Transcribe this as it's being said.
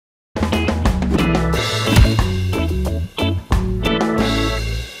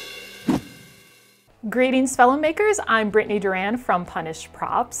Greetings, fellow makers. I'm Brittany Duran from Punished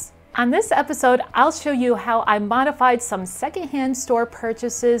Props. On this episode, I'll show you how I modified some secondhand store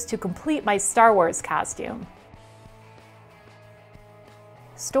purchases to complete my Star Wars costume.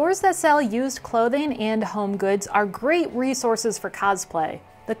 Stores that sell used clothing and home goods are great resources for cosplay.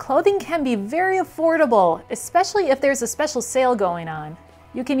 The clothing can be very affordable, especially if there's a special sale going on.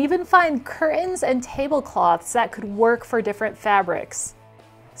 You can even find curtains and tablecloths that could work for different fabrics.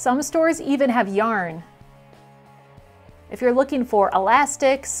 Some stores even have yarn. If you're looking for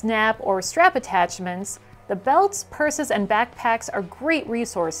elastic, snap, or strap attachments, the belts, purses, and backpacks are great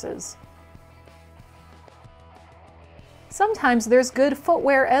resources. Sometimes there's good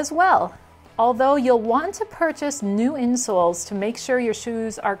footwear as well, although you'll want to purchase new insoles to make sure your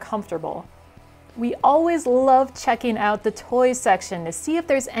shoes are comfortable. We always love checking out the toys section to see if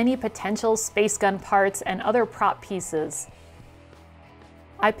there's any potential space gun parts and other prop pieces.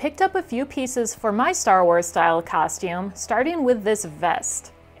 I picked up a few pieces for my Star Wars style costume, starting with this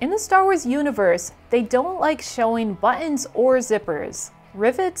vest. In the Star Wars universe, they don't like showing buttons or zippers.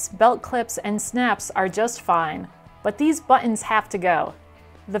 Rivets, belt clips, and snaps are just fine, but these buttons have to go.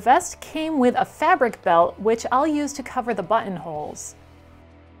 The vest came with a fabric belt, which I'll use to cover the buttonholes.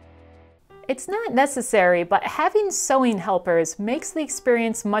 It's not necessary, but having sewing helpers makes the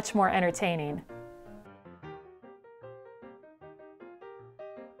experience much more entertaining.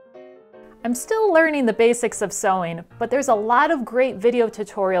 I'm still learning the basics of sewing, but there's a lot of great video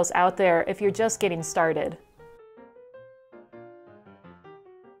tutorials out there if you're just getting started.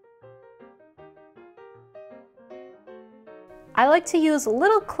 I like to use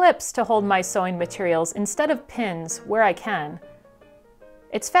little clips to hold my sewing materials instead of pins where I can.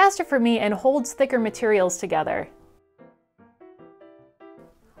 It's faster for me and holds thicker materials together.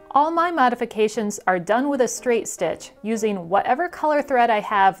 All my modifications are done with a straight stitch, using whatever color thread I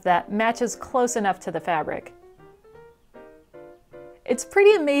have that matches close enough to the fabric. It's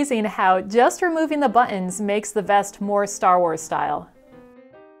pretty amazing how just removing the buttons makes the vest more Star Wars style.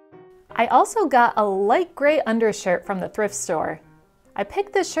 I also got a light gray undershirt from the thrift store. I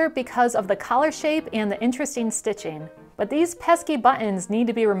picked this shirt because of the collar shape and the interesting stitching, but these pesky buttons need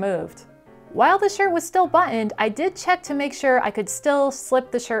to be removed. While the shirt was still buttoned, I did check to make sure I could still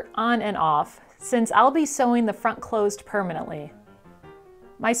slip the shirt on and off, since I'll be sewing the front closed permanently.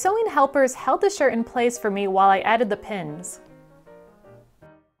 My sewing helpers held the shirt in place for me while I added the pins.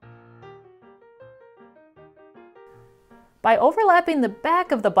 By overlapping the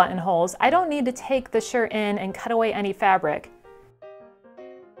back of the buttonholes, I don't need to take the shirt in and cut away any fabric.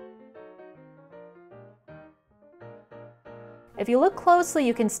 If you look closely,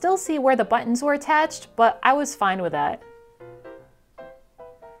 you can still see where the buttons were attached, but I was fine with that.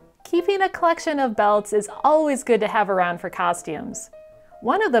 Keeping a collection of belts is always good to have around for costumes.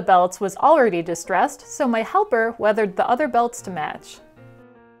 One of the belts was already distressed, so my helper weathered the other belts to match.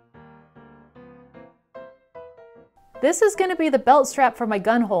 This is going to be the belt strap for my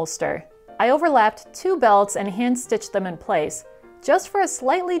gun holster. I overlapped two belts and hand stitched them in place, just for a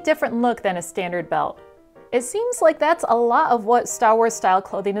slightly different look than a standard belt. It seems like that's a lot of what Star Wars style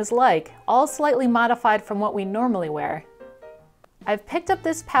clothing is like, all slightly modified from what we normally wear. I've picked up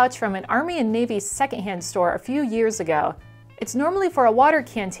this pouch from an Army and Navy secondhand store a few years ago. It's normally for a water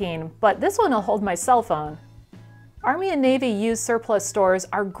canteen, but this one will hold my cell phone. Army and Navy used surplus stores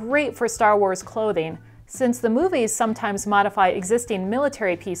are great for Star Wars clothing, since the movies sometimes modify existing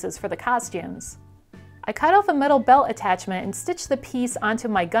military pieces for the costumes. I cut off a metal belt attachment and stitched the piece onto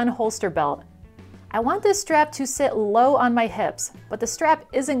my gun holster belt. I want this strap to sit low on my hips, but the strap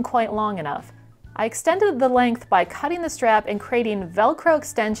isn't quite long enough. I extended the length by cutting the strap and creating Velcro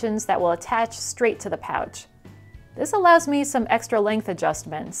extensions that will attach straight to the pouch. This allows me some extra length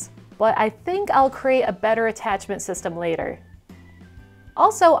adjustments, but I think I'll create a better attachment system later.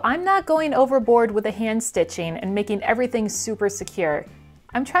 Also, I'm not going overboard with the hand stitching and making everything super secure.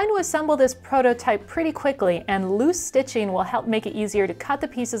 I'm trying to assemble this prototype pretty quickly, and loose stitching will help make it easier to cut the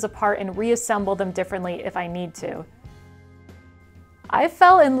pieces apart and reassemble them differently if I need to. I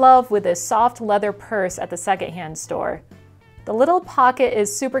fell in love with this soft leather purse at the secondhand store. The little pocket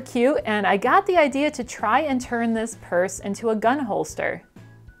is super cute, and I got the idea to try and turn this purse into a gun holster.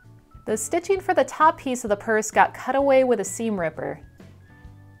 The stitching for the top piece of the purse got cut away with a seam ripper.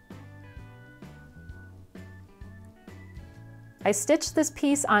 I stitched this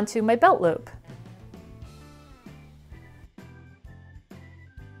piece onto my belt loop.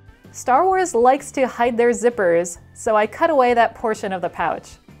 Star Wars likes to hide their zippers, so I cut away that portion of the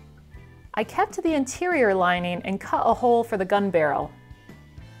pouch. I kept the interior lining and cut a hole for the gun barrel.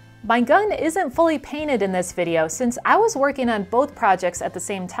 My gun isn't fully painted in this video since I was working on both projects at the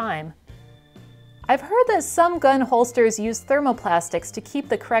same time. I've heard that some gun holsters use thermoplastics to keep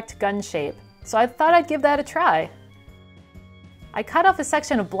the correct gun shape, so I thought I'd give that a try. I cut off a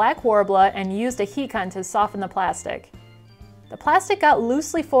section of black Worbla and used a heat gun to soften the plastic. The plastic got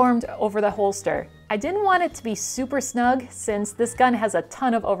loosely formed over the holster. I didn't want it to be super snug since this gun has a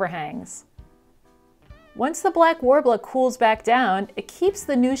ton of overhangs. Once the black Worbla cools back down, it keeps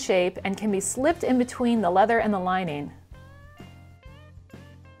the new shape and can be slipped in between the leather and the lining.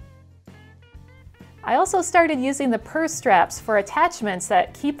 I also started using the purse straps for attachments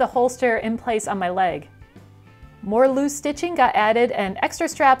that keep the holster in place on my leg. More loose stitching got added and extra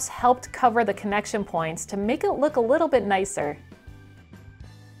straps helped cover the connection points to make it look a little bit nicer.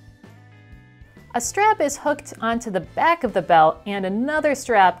 A strap is hooked onto the back of the belt and another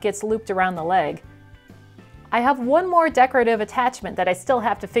strap gets looped around the leg. I have one more decorative attachment that I still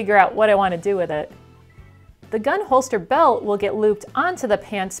have to figure out what I want to do with it. The gun holster belt will get looped onto the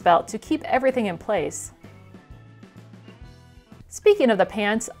pants belt to keep everything in place. Speaking of the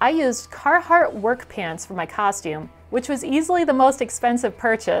pants, I used Carhartt work pants for my costume, which was easily the most expensive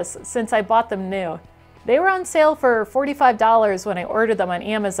purchase since I bought them new. They were on sale for $45 when I ordered them on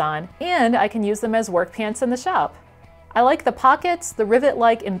Amazon, and I can use them as work pants in the shop. I like the pockets, the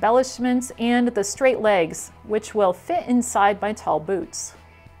rivet-like embellishments, and the straight legs, which will fit inside my tall boots.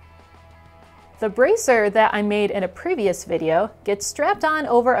 The bracer that I made in a previous video gets strapped on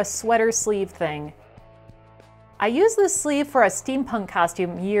over a sweater sleeve thing. I used this sleeve for a steampunk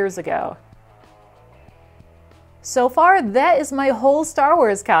costume years ago. So far, that is my whole Star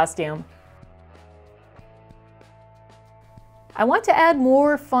Wars costume. I want to add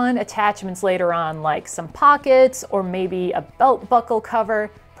more fun attachments later on, like some pockets or maybe a belt buckle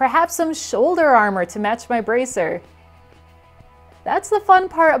cover, perhaps some shoulder armor to match my bracer. That's the fun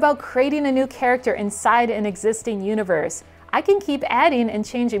part about creating a new character inside an existing universe. I can keep adding and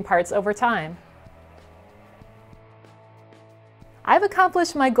changing parts over time. I've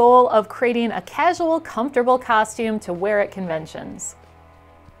accomplished my goal of creating a casual, comfortable costume to wear at conventions.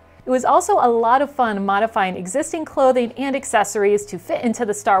 It was also a lot of fun modifying existing clothing and accessories to fit into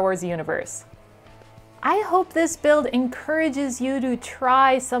the Star Wars universe. I hope this build encourages you to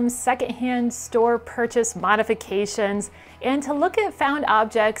try some secondhand store purchase modifications and to look at found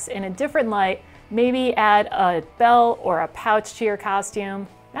objects in a different light, maybe add a belt or a pouch to your costume.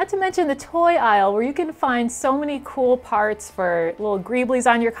 Not to mention the toy aisle where you can find so many cool parts for little greeblies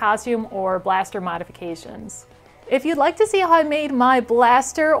on your costume or blaster modifications. If you'd like to see how I made my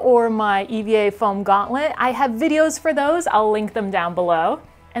blaster or my EVA foam gauntlet, I have videos for those. I'll link them down below.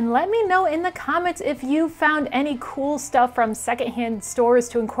 And let me know in the comments if you found any cool stuff from secondhand stores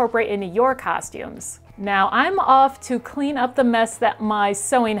to incorporate into your costumes. Now I'm off to clean up the mess that my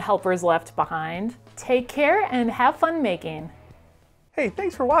sewing helpers left behind. Take care and have fun making. Hey,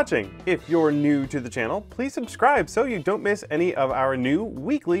 thanks for watching! If you're new to the channel, please subscribe so you don't miss any of our new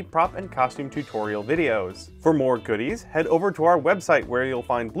weekly prop and costume tutorial videos. For more goodies, head over to our website where you'll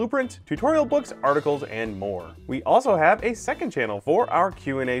find blueprints, tutorial books, articles, and more. We also have a second channel for our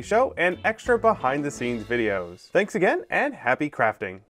Q&A show and extra behind the scenes videos. Thanks again and happy crafting!